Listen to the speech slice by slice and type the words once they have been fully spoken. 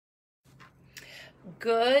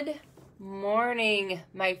Good morning,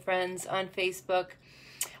 my friends on Facebook.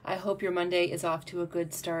 I hope your Monday is off to a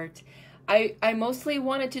good start. I mostly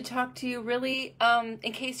wanted to talk to you really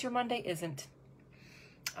in case your Monday isn't.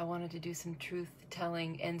 I wanted to do some truth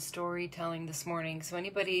telling and storytelling this morning. So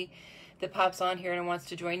anybody that pops on here and wants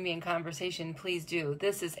to join me in conversation, please do.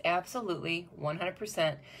 This is absolutely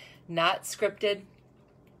 100% not scripted.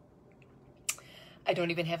 I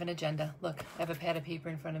don't even have an agenda. Look, I have a pad of paper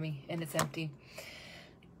in front of me and it's empty.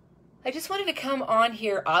 I just wanted to come on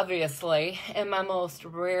here, obviously, in my most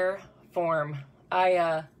rare form.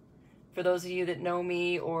 For those of you that know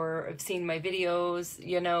me or have seen my videos,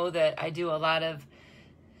 you know that I do a lot of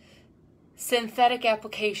synthetic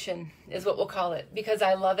application, is what we'll call it, because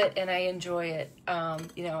I love it and I enjoy it.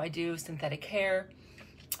 I do synthetic hair.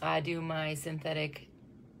 I do my synthetic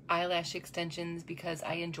eyelash extensions because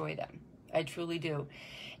I enjoy them. I truly do.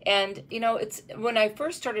 And, it's when I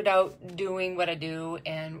first started out doing what I do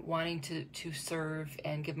and wanting to serve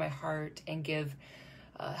and give my heart and give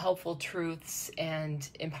helpful truths and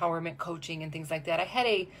empowerment coaching and things like that, I had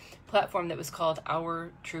a platform that was called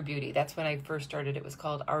Our True Beauty. That's when I first started. It was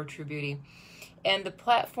called Our True Beauty. And the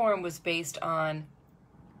platform was based on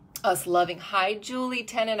us loving. Hi, Julie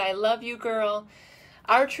Tennant. I love you, girl.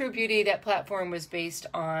 Our True Beauty, that platform was based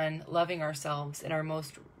on loving ourselves in our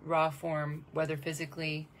most raw form, whether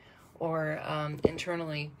physically or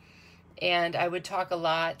internally. And I would talk a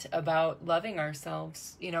lot about loving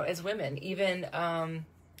ourselves, as women, even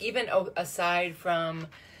aside from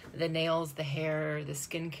the nails, the hair, the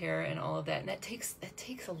skincare, and all of that. And that takes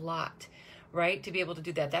a lot, right, to be able to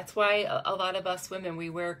do that. That's why a lot of us women, we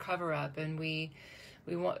wear cover up, and we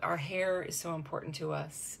want, our hair is so important to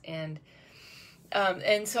us. And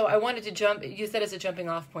so I wanted to use that as a jumping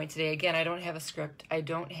off point today. Again, I don't have a script. I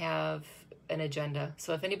don't have an agenda.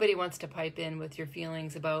 So if anybody wants to pipe in with your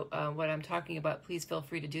feelings about what I'm talking about, please feel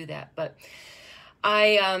free to do that. But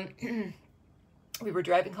we were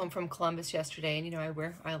driving home from Columbus yesterday, and, I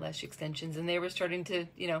wear eyelash extensions, and they were starting to,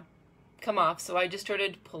 come off. So I just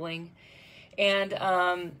started pulling, and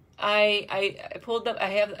I pulled them.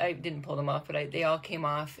 I didn't pull them off, but they all came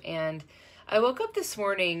off. And I woke up this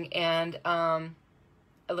morning, and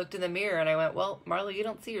I looked in the mirror and I went, well, Marla, you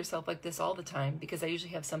don't see yourself like this all the time, because I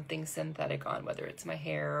usually have something synthetic on, whether it's my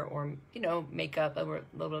hair or, makeup, a little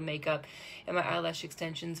bit of makeup, and my eyelash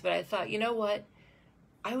extensions. But I thought, you know what?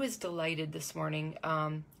 I was delighted this morning.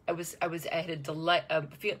 I had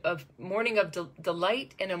a morning of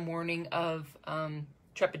delight and a morning of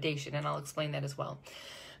trepidation, and I'll explain that as well.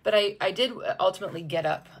 But I did ultimately get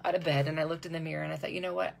up out of bed, and I looked in the mirror and I thought, you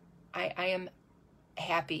know what? I am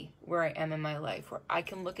happy where I am in my life, where I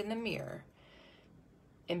can look in the mirror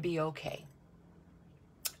and be okay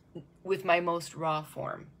with my most raw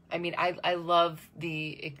form. I mean, I love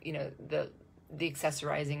the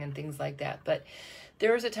accessorizing and things like that, but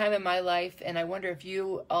there was a time in my life, and I wonder if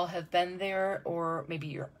you all have been there, or maybe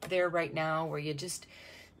you're there right now, where you just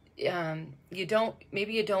you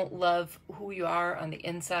don't love who you are on the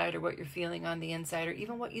inside, or what you're feeling on the inside, or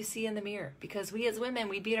even what you see in the mirror. Because we as women,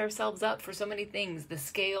 we beat ourselves up for so many things: the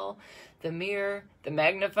scale, the mirror, the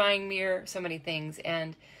magnifying mirror, so many things.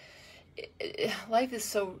 And life is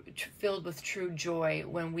so filled with true joy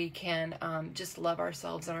when we can just love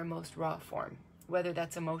ourselves in our most raw form, whether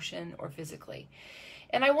that's emotion or physically.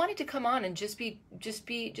 And I wanted to come on and just be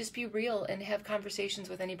real and have conversations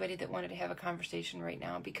with anybody that wanted to have a conversation right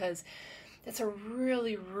now, because that's a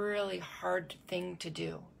really, really hard thing to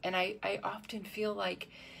do. And I often feel like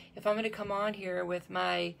if I'm going to come on here with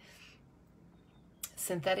my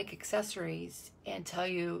synthetic accessories and tell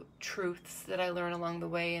you truths that I learn along the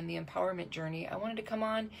way in the empowerment journey, I wanted to come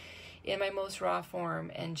on in my most raw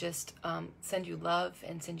form and just send you love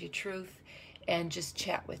and send you truth and just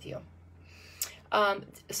chat with you.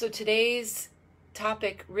 So today's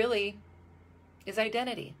topic really is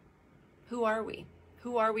identity. Who are we?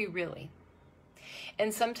 Who are we really?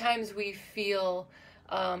 And sometimes we feel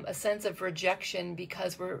a sense of rejection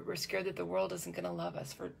because we're scared that the world isn't going to love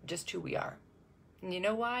us for just who we are. And you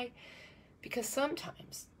know why? Because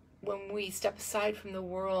sometimes when we step aside from the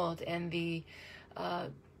world and the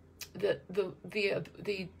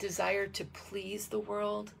desire to please the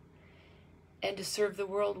world and to serve the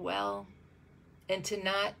world well, and to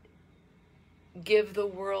not give the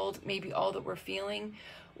world maybe all that we're feeling,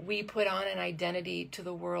 we put on an identity to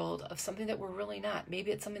the world of something that we're really not.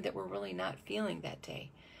 Maybe it's something that we're really not feeling that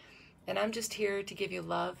day. And I'm just here to give you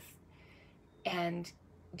love and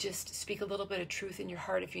just speak a little bit of truth in your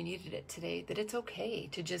heart if you needed it today, that it's okay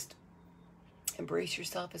to just embrace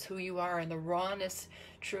yourself as who you are, and the rawness,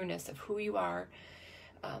 trueness of who you are,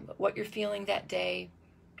 what you're feeling that day,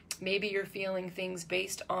 Maybe you're feeling things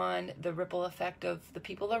based on the ripple effect of the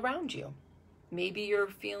people around you. Maybe you're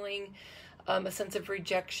feeling a sense of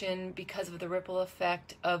rejection because of the ripple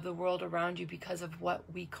effect of the world around you, because of what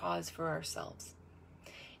we cause for ourselves.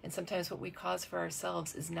 And sometimes what we cause for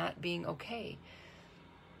ourselves is not being okay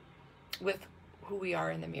with who we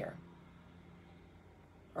are in the mirror,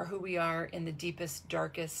 or who we are in the deepest,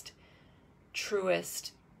 darkest,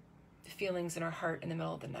 truest feelings in our heart in the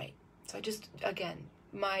middle of the night. So I just, again,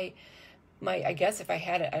 my I guess if I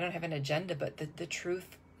had it, I don't have an agenda, but the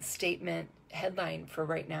truth statement headline for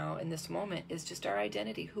right now in this moment is just our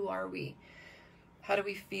identity. Who are we? How do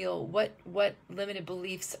we feel? What limited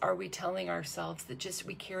beliefs are we telling ourselves that just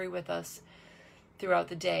we carry with us throughout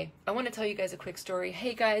the day? I want to tell you guys a quick story.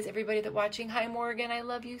 Hey guys, everybody that's watching. Hi Morgan, I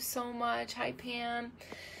love you so much. Hi Pam,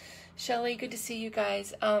 Shelly, good to see you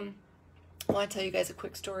guys. I want to tell you guys a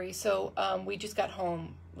quick story. So we just got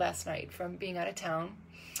home last night from being out of town,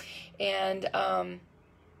 and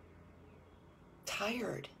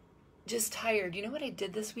tired, just tired. You know what I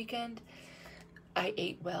did this weekend? I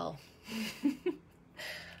ate well.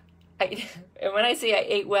 And when I say I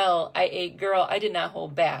ate well, I ate, girl, I did not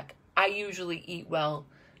hold back. I usually eat well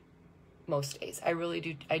most days. I really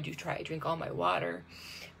do. I do try. I drink all my water.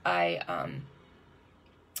 I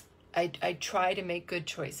try to make good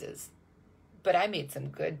choices, but I made some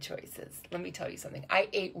good choices. Let me tell you something. I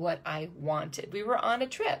ate what I wanted. We were on a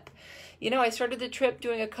trip. You know, I started the trip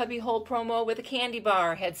doing a Cubbyhole promo with a candy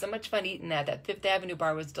bar. Had so much fun eating that. That Fifth Avenue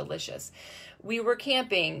bar was delicious. We were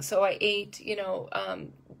camping, so I ate, you know,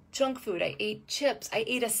 junk food. I ate chips. I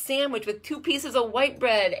ate a sandwich with 2 pieces of white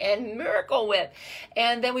bread and Miracle Whip.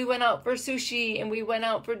 And then we went out for sushi, and we went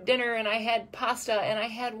out for dinner, and I had pasta, and I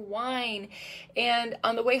had wine. And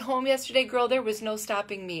on the way home yesterday, girl, there was no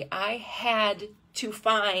stopping me. I had to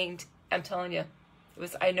find, I'm telling you,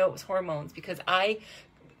 I know it was hormones, because I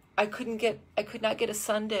could not get a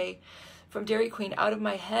sundae from Dairy Queen out of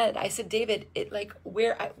my head. I said, David,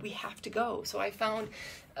 we have to go. So I found,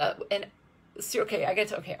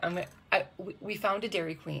 we found a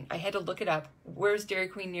Dairy Queen. I had to look it up. Where's Dairy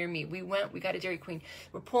Queen near me? We got a Dairy Queen.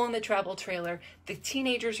 We're pulling the travel trailer. The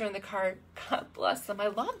teenagers are in the car. God bless them. I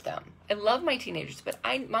love them. I love my teenagers, but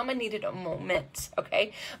Mama needed a moment,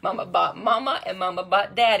 okay? Mama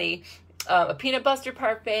bought Daddy a peanut butter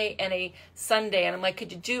parfait and a sundae, and I'm like,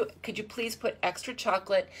 could you please put extra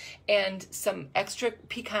chocolate and some extra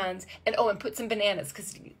pecans, and put some bananas,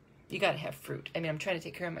 because you got to have fruit. I mean, I'm trying to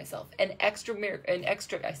take care of myself. I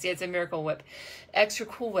see it's a Miracle Whip, extra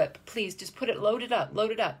Cool Whip, please just put it, load it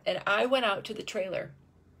up. And I went out to the trailer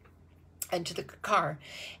and to the car,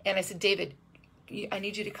 and I said, David, I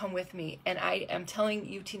need you to come with me. And I am telling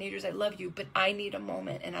you teenagers, I love you, but I need a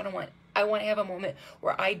moment, and I want to have a moment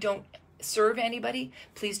where I don't serve anybody.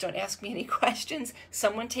 Please don't ask me any questions.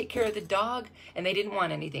 Someone take care of the dog. And they didn't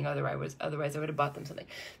want anything, otherwise I would have bought them something.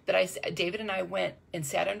 But David and I went and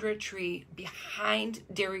sat under a tree behind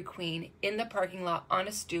Dairy Queen in the parking lot on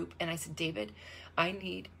a stoop, and I said, David, I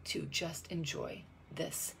need to just enjoy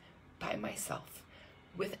this by myself,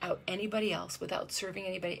 without anybody else, without serving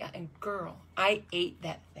anybody. And girl, I ate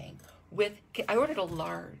that thing I ordered a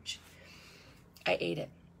large. I ate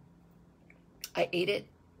it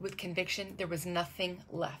with conviction. There was nothing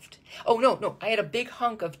left. Oh, no. I had a big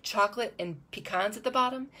hunk of chocolate and pecans at the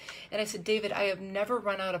bottom. And I said, David, I have never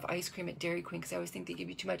run out of ice cream at Dairy Queen, because I always think they give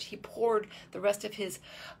you too much. He poured the rest of his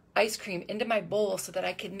ice cream into my bowl so that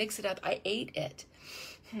I could mix it up. I ate it.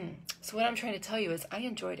 So what I'm trying to tell you is I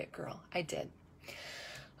enjoyed it, girl. I did.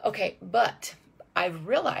 Okay, but I've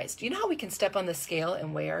realized, you know how we can step on the scale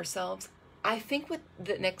and weigh ourselves? I think what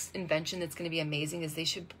the next invention that's going to be amazing is they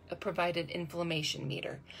should provide an inflammation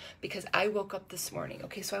meter, because I woke up this morning.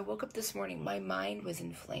 Okay, so I woke up this morning. My mind was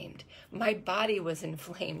inflamed. My body was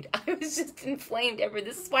inflamed. I was just inflamed.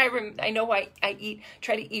 This is why I know why I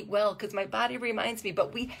try to eat well, because my body reminds me,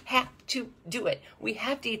 but we have to do it. We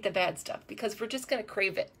have to eat the bad stuff, because we're just going to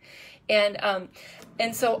crave it. And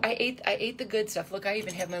so I ate the good stuff. Look, I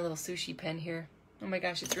even have my little sushi pen here. Oh my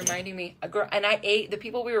gosh, it's reminding me. And I ate, the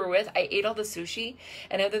people we were with, I ate all the sushi,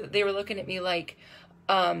 and they were looking at me like,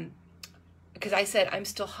 because I said, I'm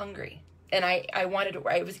still hungry. And I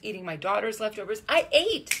was eating my daughter's leftovers. I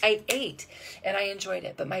ate, and I enjoyed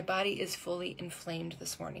it. But my body is fully inflamed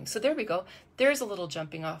this morning. So there we go. There's a little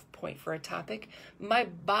jumping off point for a topic. My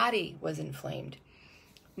body was inflamed.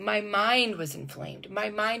 My mind was inflamed. My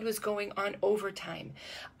mind was going on overtime.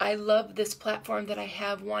 I love this platform that I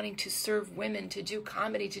have, wanting to serve women, to do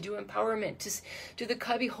comedy, to do empowerment, to do the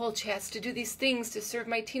Cubbyhole chats, to do these things, to serve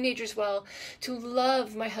my teenagers well, to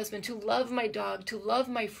love my husband, to love my dog, to love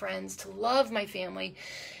my friends, to love my family.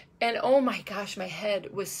 And oh my gosh, my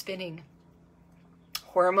head was spinning.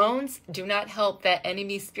 Hormones do not help that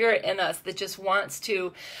enemy spirit in us that just wants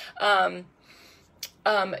to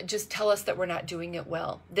just tell us that we're not doing it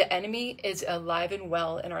well. The enemy is alive and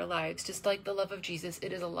well in our lives, just like the love of Jesus.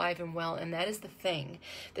 It is alive and well, and that is the thing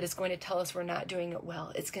that is going to tell us we're not doing it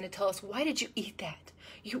well. It's going to tell us, why did you eat that?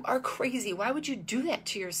 You are crazy. Why would you do that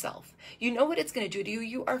to yourself? You know what it's going to do to you.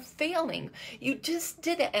 You are failing. You just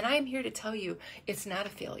did it. And I'm here to tell you, it's not a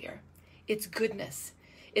failure. It's goodness.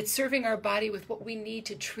 It's serving our body with what we need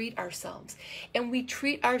to treat ourselves. And we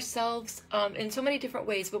treat ourselves in so many different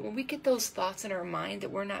ways. But when we get those thoughts in our mind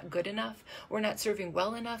that we're not good enough, we're not serving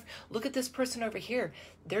well enough, look at this person over here.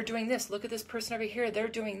 They're doing this. Look at this person over here. They're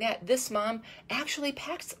doing that. This mom actually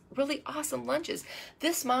packs really awesome lunches.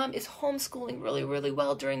 This mom is homeschooling really, really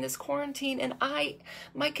well during this quarantine. And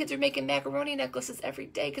my kids are making macaroni necklaces every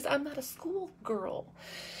day because I'm not a school girl.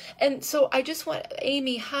 And so I just want,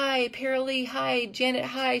 Amy, hi, Paralee, hi, Janet,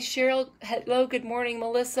 hi, Cheryl, hello, good morning,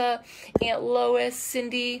 Melissa, Aunt Lois,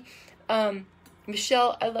 Cindy,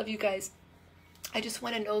 Michelle, I love you guys. I just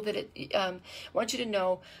want to know that I want you to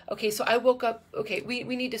know, okay, so I woke up, okay, we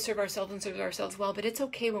need to serve ourselves and serve ourselves well, but it's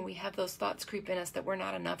okay when we have those thoughts creep in us that we're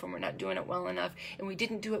not enough and we're not doing it well enough and we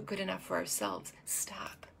didn't do it good enough for ourselves.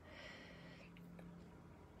 Stop.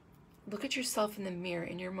 Look at yourself in the mirror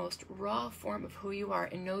in your most raw form of who you are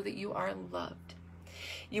and know that you are loved.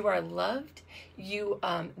 You are loved.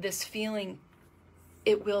 This feeling,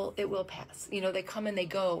 it will pass. You know, they come and they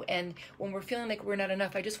go. And when we're feeling like we're not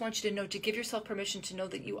enough, I just want you to know, to give yourself permission to know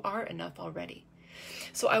that you are enough already.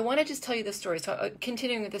 So I want to just tell you the story. So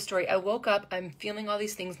continuing with the story, I woke up, I'm feeling all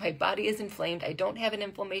these things. My body is inflamed. I don't have an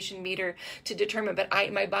inflammation meter to determine, but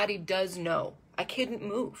my body does know. I couldn't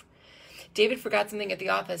move. David forgot something at the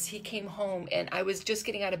office. He came home and I was just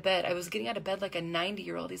getting out of bed. I was getting out of bed like a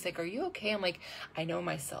 90-year-old. He's like, are you okay? I'm like, I know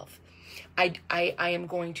myself. I am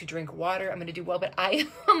going to drink water. I'm going to do well, but I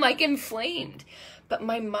am like inflamed. But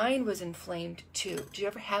my mind was inflamed too. Do you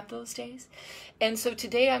ever have those days? And so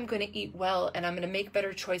today I'm going to eat well and I'm going to make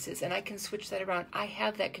better choices and I can switch that around. I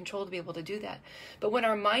have that control to be able to do that. But when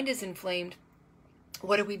our mind is inflamed,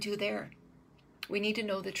 what do we do there? We need to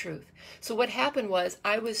know the truth. So what happened was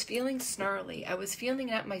I was feeling snarly. I was feeling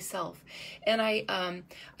that myself. And I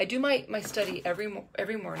do my study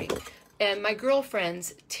every morning. And my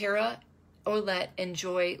girlfriends, Tara Olette and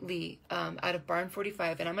Joy Lee, out of Barn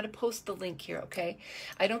 45, and I'm going to post the link here, okay?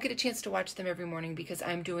 I don't get a chance to watch them every morning because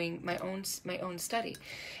I'm doing my own study.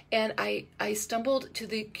 And I stumbled to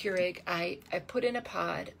the Keurig. I put in a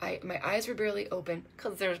pod. My eyes were barely open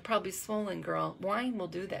because they're probably swollen, girl. Wine will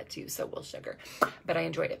do that to you, so will sugar. But I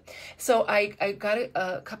enjoyed it. So I got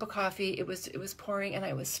a cup of coffee. It was pouring, and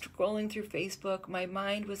I was scrolling through Facebook. My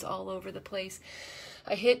mind was all over the place.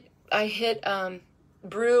 I hit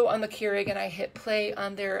brew on the Keurig and I hit play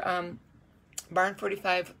on their Barn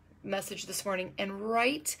 45 message this morning. And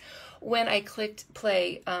right when I clicked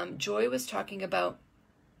play, Joy was talking about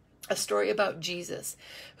a story about Jesus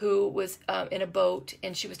who was in a boat,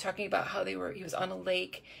 and she was talking about how he was on a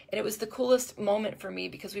lake. And it was the coolest moment for me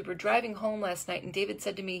because we were driving home last night and David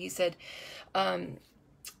said to me, he said,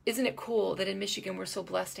 isn't it cool that in Michigan we're so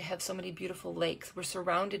blessed to have so many beautiful lakes? We're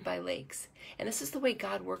surrounded by lakes. And this is the way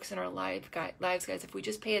God works in our lives, guys. If we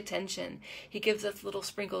just pay attention, he gives us little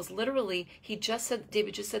sprinkles. Literally,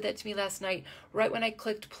 David just said that to me last night. Right when I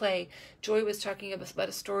clicked play, Joy was talking about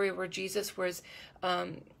a story where Jesus was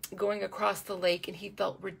going across the lake and he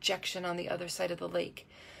felt rejection on the other side of the lake.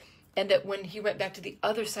 And that when he went back to the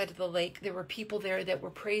other side of the lake, there were people there that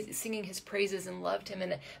were singing his praises and loved him.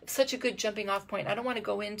 And such a good jumping off point. I don't want to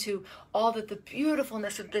go into all the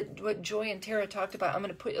beautifulness of what Joy and Tara talked about. I'm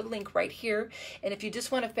going to put a link right here. And if you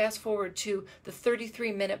just want to fast forward to the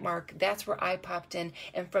 33-minute mark, that's where I popped in.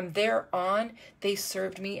 And from there on, they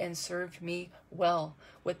served me and served me well.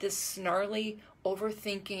 With this snarly,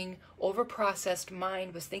 overthinking, overprocessed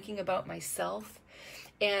mind was thinking about myself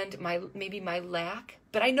and maybe my lack,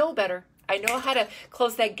 but I know better. I know how to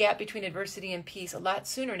close that gap between adversity and peace a lot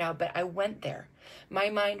sooner now, but I went there.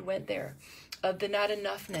 My mind went there of the not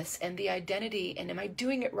enoughness and the identity, and am I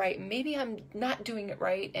doing it right? Maybe I'm not doing it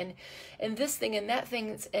right, and this thing and that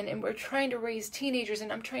thing, and we're trying to raise teenagers,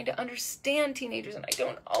 and I'm trying to understand teenagers, and I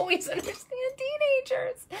don't always understand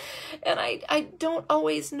teenagers, and I don't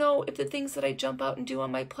always know if the things that I jump out and do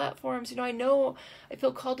on my platforms, I know I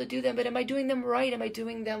feel called to do them, but am I doing them right? Am I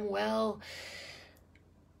doing them well?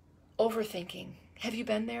 Overthinking. Have you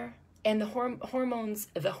been there? And the hormones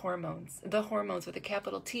with a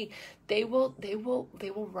capital T, they will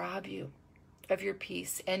rob you of your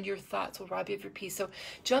peace, and your thoughts will rob you of your peace. So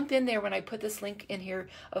jump in there when I put this link in here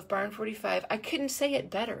of Barn 45. I couldn't say it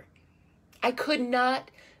better. I could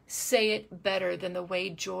not say it better than the way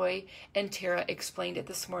Joy and Tara explained it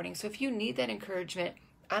this morning. So if you need that encouragement,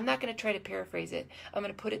 I'm not going to try to paraphrase it. I'm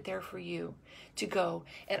going to put it there for you to go.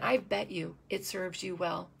 And I bet you it serves you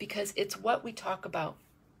well, because it's what we talk about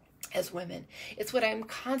as women. It's what I'm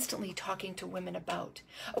constantly talking to women about.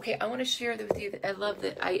 Okay, I want to share that with you. I love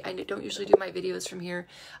that I don't usually do my videos from here.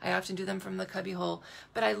 I often do them from the cubby hole.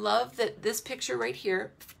 But I love that this picture right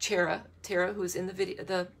here, Tara, who's in the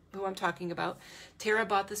video, who I'm talking about, Tara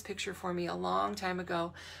bought this picture for me a long time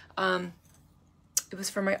ago. It was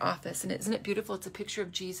for my office, and isn't it beautiful? It's a picture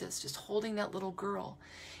of Jesus just holding that little girl.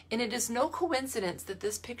 And it is no coincidence that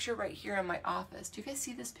this picture right here in my office, do you guys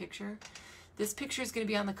see this picture? This picture is going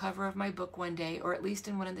to be on the cover of my book one day, or at least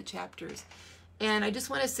in one of the chapters. And I just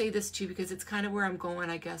want to say this to you because it's kind of where I'm going,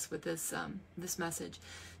 I guess, with this this message.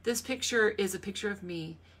 This picture is a picture of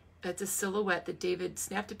me. It's a silhouette that David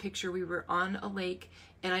snapped a picture. We were on a lake,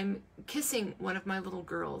 and I'm kissing one of my little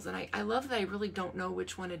girls. And I love that I really don't know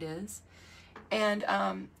which one it is. And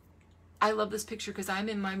I love this picture because I'm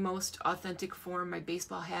in my most authentic form, my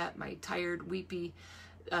baseball hat, my tired, weepy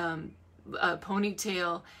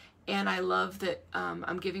ponytail. And I love that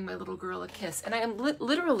I'm giving my little girl a kiss. And I am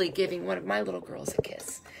literally giving one of my little girls a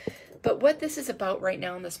kiss. But what this is about right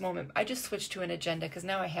now in this moment, I just switched to an agenda because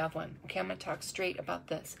now I have one. Okay, I'm going to talk straight about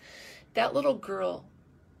this. That little girl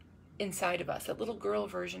inside of us, that little girl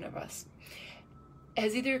version of us,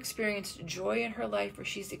 has either experienced joy in her life or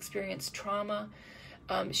she's experienced trauma.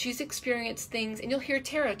 She's experienced things, and you'll hear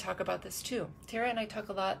Tara talk about this too. Tara and I talk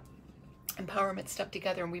a lot empowerment stuff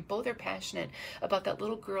together, and we both are passionate about that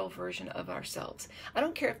little girl version of ourselves. I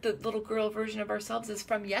don't care if the little girl version of ourselves is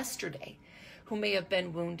from yesterday, who may have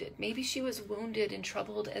been wounded. Maybe she was wounded and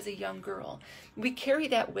troubled as a young girl. We carry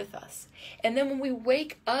that with us. And then when we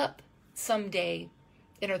wake up someday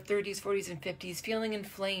in our 30s, 40s, and 50s, feeling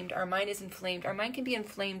inflamed, our mind is inflamed. Our mind can be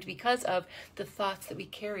inflamed because of the thoughts that we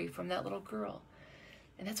carry from that little girl.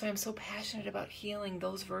 And that's why I'm so passionate about healing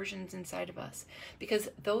those versions inside of us, because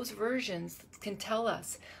those versions can tell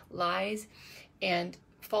us lies and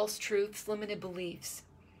false truths, limited beliefs.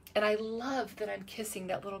 And I love that I'm kissing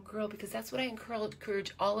that little girl, because that's what I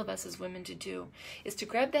encourage all of us as women to do, is to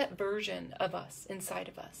grab that version of us inside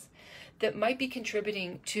of us that might be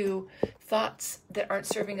contributing to thoughts that aren't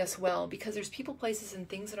serving us well, because there's people, places, and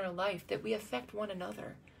things in our life that we affect one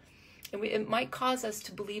another. And it might cause us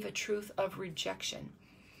to believe a truth of rejection,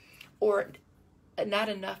 or not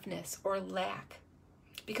enoughness, or lack,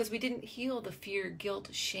 because we didn't heal the fear, guilt,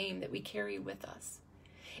 shame that we carry with us.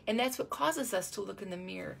 And that's what causes us to look in the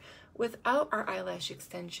mirror without our eyelash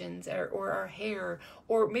extensions or our hair,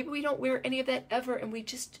 or maybe we don't wear any of that ever, and we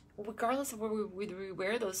just, regardless of where we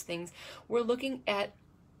wear those things, we're looking at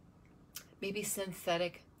maybe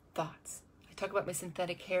synthetic thoughts. I talk about my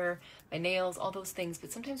synthetic hair, my nails, all those things,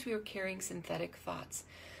 but sometimes we are carrying synthetic thoughts.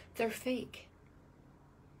 They're fake.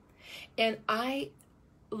 And I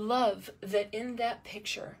love that in that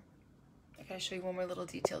picture, I gotta show you one more little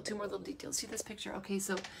detail, two more little details. See this picture? Okay,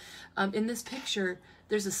 so in this picture,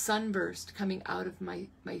 there's a sunburst coming out of my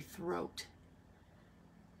throat.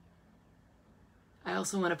 I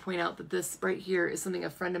also want to point out that this right here is something a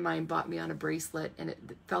friend of mine bought me on a bracelet, and it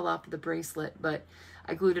fell off the bracelet, but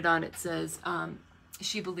I glued it on. It says,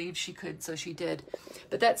 she believed she could, so she did.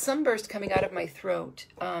 But that sunburst coming out of my throat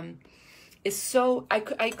is so, I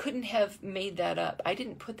couldn't have made that up. I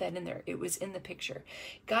didn't put that in there. It was in the picture.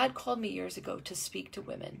 God called me years ago to speak to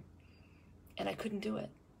women, and I couldn't do it.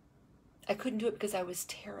 I couldn't do it because I was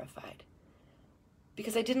terrified,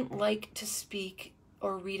 because I didn't like to speak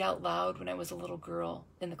or read out loud when I was a little girl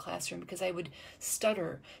in the classroom, because I would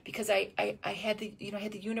stutter, because I had the, I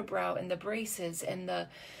had the unibrow and the braces and the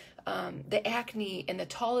acne and the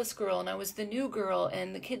tallest girl, and I was the new girl,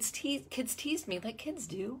 and the kids teased me like kids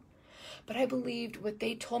do. But I believed what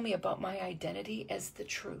they told me about my identity as the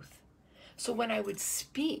truth. So when I would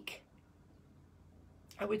speak,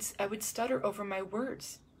 I would stutter over my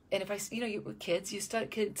words. And if I, kids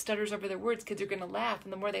stutters over their words, kids are going to laugh.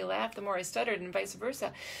 And the more they laugh, the more I stuttered, and vice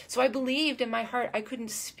versa. So I believed in my heart I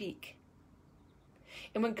couldn't speak.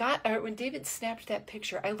 And when David snapped that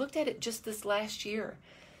picture, I looked at it just this last year,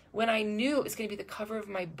 when I knew it was going to be the cover of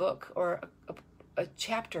my book or a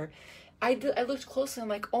chapter. I looked closely, I'm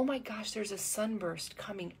like, oh my gosh, there's a sunburst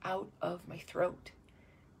coming out of my throat.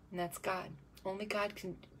 And that's God. Only God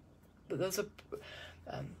can,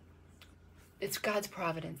 it's God's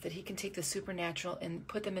providence that he can take the supernatural and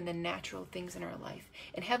put them in the natural things in our life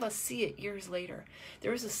and have us see it years later.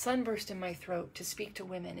 There was a sunburst in my throat to speak to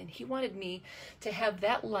women, and he wanted me to have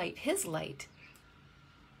that light, his light,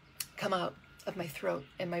 come out of my throat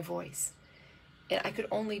and my voice. And I could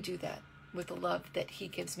only do that with the love that he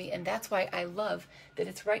gives me. And that's why I love that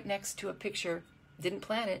it's right next to a picture, didn't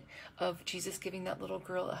plan it, of Jesus giving that little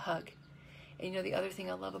girl a hug. And you know, the other thing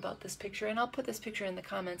I love about this picture, and I'll put this picture in the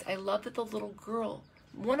comments, I love that the little girl,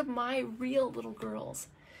 one of my real little girls,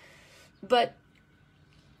 but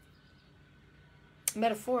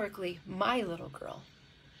metaphorically, my little girl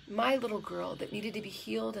that needed to be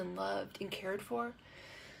healed and loved and cared for,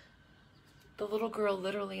 the little girl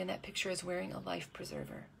literally in that picture is wearing a life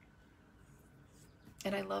preserver.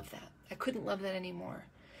 And I love that. I couldn't love that anymore,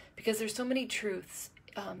 because there's so many truths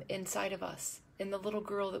inside of us, in the little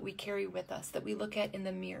girl that we carry with us, that we look at in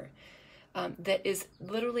the mirror, that is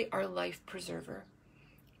literally our life preserver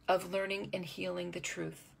of learning and healing the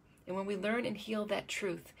truth. And when we learn and heal that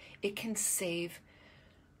truth, it can save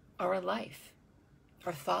our life,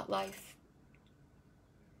 our thought life,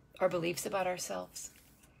 our beliefs about ourselves,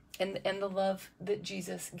 and the love that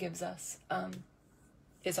Jesus gives us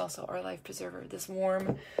is also our life preserver, this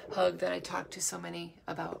warm hug that I talk to so many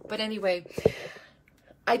about. But anyway,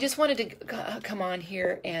 I just wanted to come on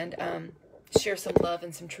here and share some love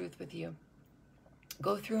and some truth with you.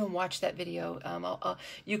 Go through and watch that video.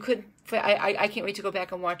 I can't wait to go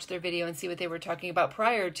back and watch their video and see what they were talking about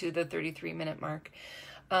prior to the 33-minute mark.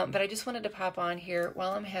 But I just wanted to pop on here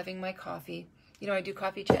while I'm having my coffee. You know, I do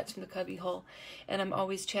coffee chats from the cubby hole, and I'm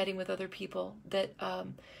always chatting with other people that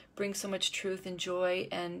bring so much truth and joy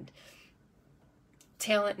and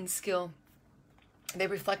talent and skill. They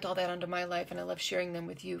reflect all that onto my life, and I love sharing them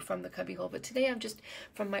with you from the cubby hole. But today I'm just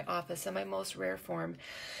from my office in my most rare form,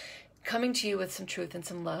 coming to you with some truth and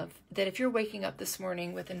some love, that if you're waking up this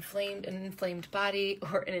morning with an inflamed body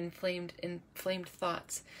or an inflamed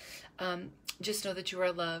thoughts, just know that you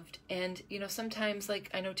are loved. And, you know, sometimes,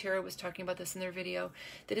 like I know Tara was talking about this in their video,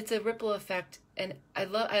 that it's a ripple effect. And I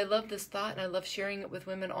love this thought, and I love sharing it with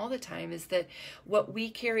women all the time, is that what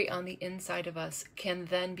we carry on the inside of us can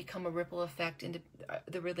then become a ripple effect into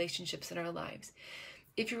the relationships in our lives.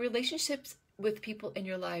 If your relationships with people in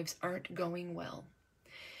your lives aren't going well,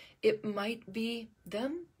 it might be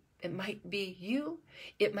them, it might be you,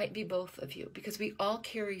 it might be both of you, because we all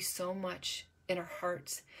carry so much in our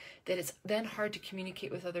hearts that it's then hard to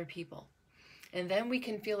communicate with other people. And then we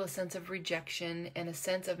can feel a sense of rejection and a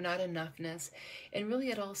sense of not enoughness. And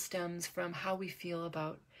really it all stems from how we feel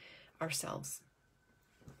about ourselves.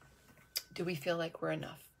 Do we feel like we're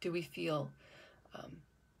enough? Do we feel,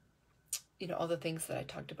 you know, all the things that I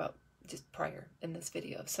talked about just prior in this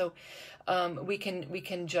video. So we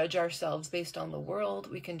can judge ourselves based on the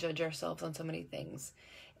world. We can judge ourselves on so many things.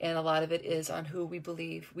 And a lot of it is on who we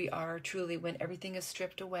believe we are truly when everything is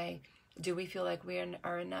stripped away. Do we feel like we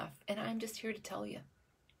are enough? And I'm just here to tell you,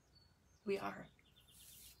 we are.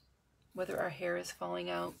 Whether our hair is falling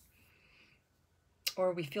out,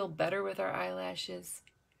 or we feel better with our eyelashes,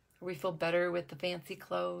 or we feel better with the fancy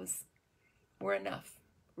clothes, we're enough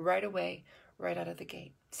right away, right out of the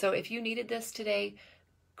gate. So if you needed this today,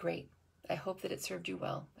 great. I hope that it served you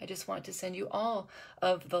well. I just want to send you all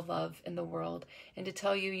of the love in the world, and to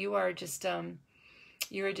tell you, you are just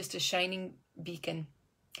a shining beacon.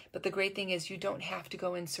 But the great thing is, you don't have to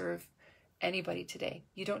go and serve anybody today.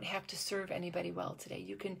 You don't have to serve anybody well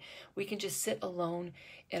today. We can just sit alone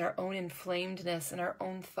in our own inflamedness and our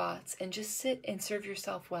own thoughts, and just sit and serve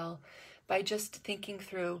yourself well by just thinking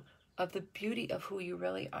through of the beauty of who you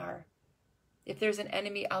really are. If there's an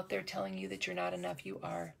enemy out there telling you that you're not enough, you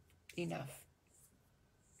are enough.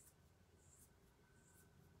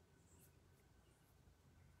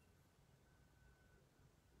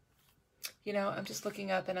 You know, I'm just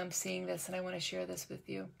looking up and I'm seeing this, and I want to share this with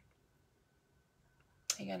you.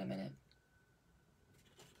 Hang on a minute.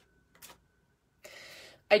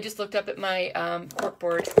 I just looked up at my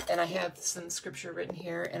corkboard, and I have some scripture written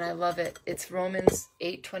here, and I love it. It's Romans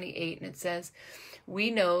 8:28, and it says, "We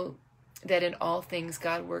know that in all things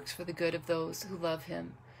God works for the good of those who love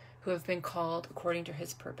him, who have been called according to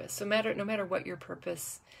his purpose." So no matter what your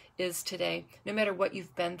purpose is today, no matter what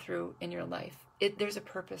you've been through in your life, there's a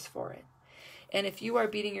purpose for it. And if you are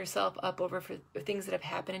beating yourself up over for things that have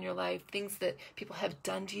happened in your life, things that people have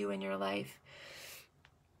done to you in your life,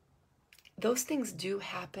 those things do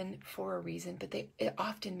happen for a reason, but it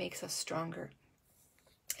often makes us stronger.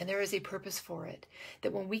 And there is a purpose for it.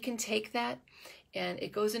 That when we can take that and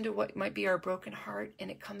it goes into what might be our broken heart, and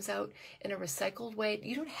it comes out in a recycled way,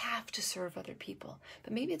 you don't have to serve other people,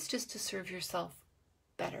 but maybe it's just to serve yourself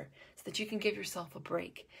better, so that you can give yourself a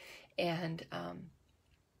break and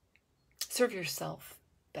serve yourself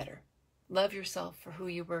better. Love yourself for who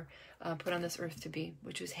you were put on this earth to be,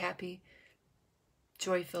 which was happy,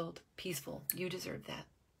 joy-filled, peaceful. You deserve that.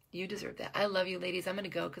 You deserve that. I love you, ladies. I'm going to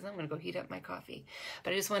go because I'm going to go heat up my coffee.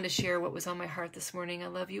 But I just wanted to share what was on my heart this morning. I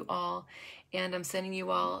love you all. And I'm sending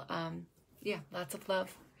you all, lots of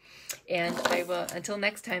love. And I will, until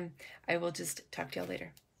next time, I will just talk to y'all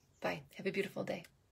later. Bye. Have a beautiful day.